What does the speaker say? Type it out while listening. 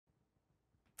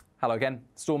Hello again.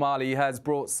 Storm Ali has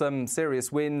brought some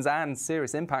serious winds and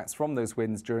serious impacts from those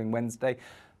winds during Wednesday,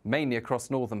 mainly across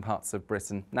northern parts of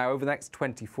Britain. Now, over the next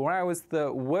 24 hours,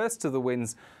 the worst of the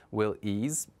winds will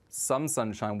ease. Some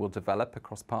sunshine will develop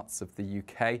across parts of the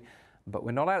UK, but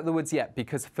we're not out of the woods yet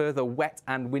because further wet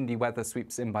and windy weather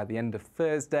sweeps in by the end of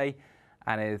Thursday,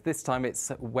 and this time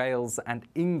it's Wales and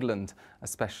England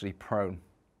especially prone.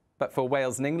 But for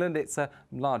Wales and England, it's a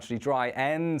largely dry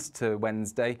end to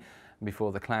Wednesday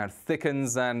before the cloud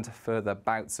thickens and further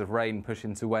bouts of rain push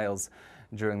into Wales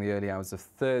during the early hours of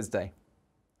Thursday.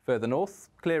 Further north,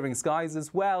 clearing skies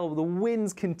as well. The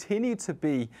winds continue to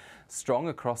be strong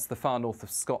across the far north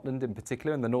of Scotland, in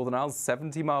particular in the Northern Isles,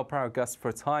 70-mile-per-hour gusts for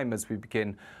a time as we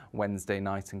begin Wednesday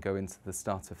night and go into the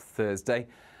start of Thursday.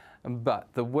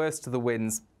 But the worst of the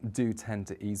winds do tend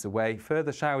to ease away.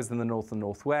 Further showers in the north and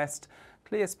northwest.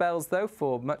 Clear spells, though,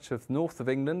 for much of north of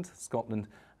England, Scotland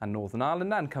and Northern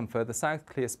Ireland, and come further south,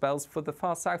 clear spells for the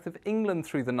far south of England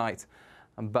through the night.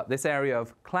 But this area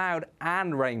of cloud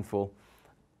and rainfall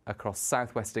across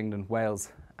southwest England, Wales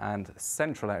and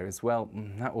central areas, well,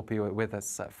 that will be with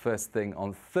us first thing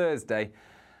on Thursday,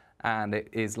 and it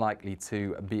is likely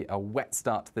to be a wet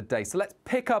start to the day. So let's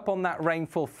pick up on that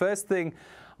rainfall first thing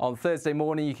on Thursday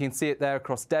morning. You can see it there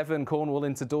across Devon, Cornwall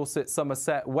into Dorset,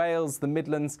 Somerset, Wales, the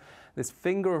Midlands. This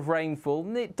finger of rainfall,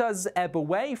 and it does ebb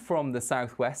away from the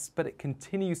southwest, but it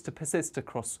continues to persist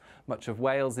across much of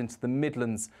Wales into the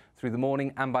Midlands through the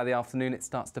morning, and by the afternoon it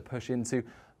starts to push into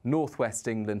northwest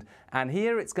England. And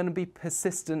here it's going to be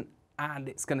persistent and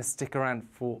it's going to stick around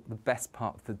for the best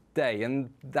part of the day. And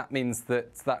that means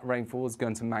that rainfall is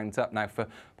going to mount up now for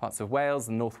parts of Wales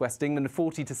and northwest England,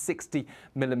 40 to 60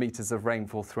 millimetres of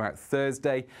rainfall throughout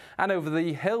Thursday. And over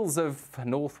the hills of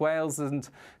North Wales and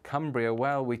Cumbria,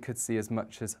 well, we could see as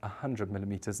much as 100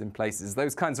 millimetres in places.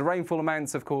 Those kinds of rainfall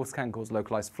amounts, of course, can cause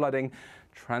localised flooding,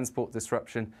 transport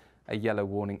disruption, a yellow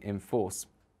warning in force.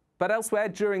 But elsewhere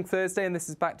during Thursday, and this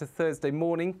is back to Thursday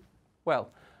morning,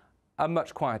 well, a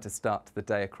much quieter start to the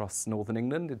day across northern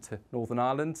England into Northern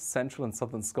Ireland, central and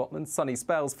southern Scotland. Sunny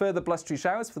spells, further blustery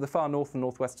showers for the far north and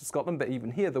northwest of Scotland, but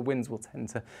even here the winds will tend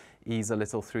to ease a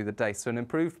little through the day. So an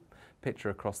improved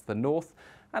picture across the north,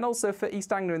 and also for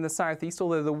East Anglia in the southeast,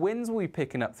 although the winds will be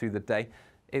picking up through the day,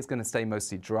 it's going to stay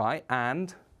mostly dry,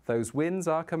 and those winds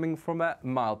are coming from a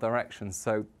mild direction,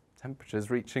 so temperatures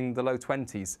reaching the low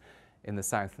 20s in the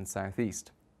south and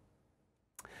southeast.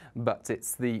 But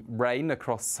it's the rain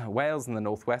across Wales and the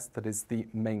northwest that is the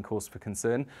main cause for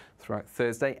concern throughout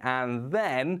Thursday, and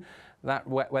then that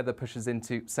wet weather pushes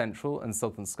into central and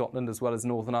southern Scotland as well as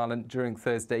Northern Ireland during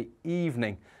Thursday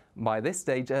evening. By this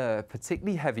stage, a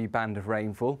particularly heavy band of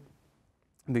rainfall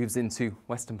moves into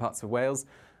western parts of Wales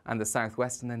and the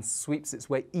southwest and then sweeps its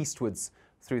way eastwards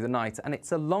through the night, and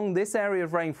it's along this area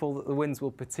of rainfall that the winds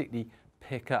will particularly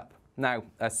pick up. Now,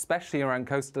 especially around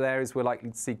coastal areas, we're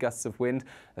likely to see gusts of wind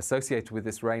associated with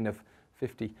this rain of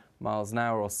 50 miles an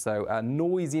hour or so. A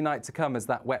noisy night to come as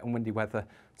that wet and windy weather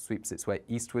sweeps its way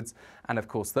eastwards. And of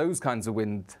course, those kinds of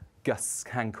wind gusts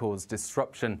can cause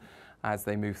disruption as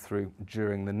they move through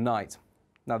during the night.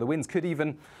 Now, the winds could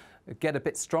even get a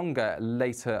bit stronger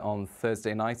later on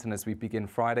Thursday night and as we begin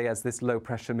Friday, as this low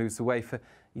pressure moves away for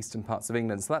eastern parts of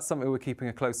England. So that's something we're keeping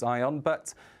a close eye on.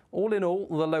 But all in all,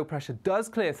 the low pressure does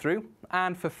clear through,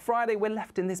 and for Friday we're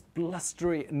left in this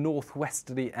blustery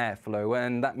northwesterly airflow,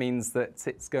 and that means that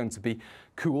it's going to be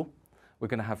cool. We're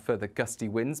going to have further gusty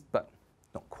winds, but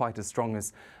not quite as strong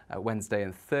as Wednesday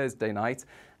and Thursday night,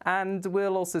 and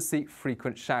we'll also see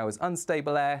frequent showers,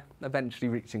 unstable air eventually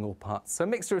reaching all parts. So a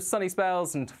mixture of sunny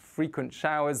spells and frequent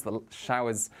showers, the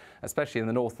showers especially in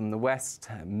the north and the west,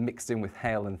 mixed in with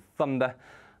hail and thunder.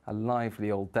 A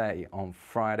lively old day on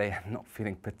Friday, not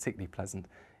feeling particularly pleasant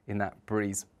in that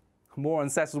breeze. More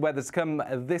unsettled weather to come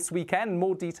this weekend.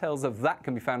 More details of that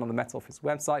can be found on the Met Office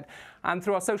website and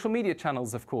through our social media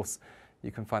channels, of course.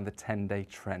 You can find the 10-day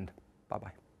trend.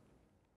 Bye-bye.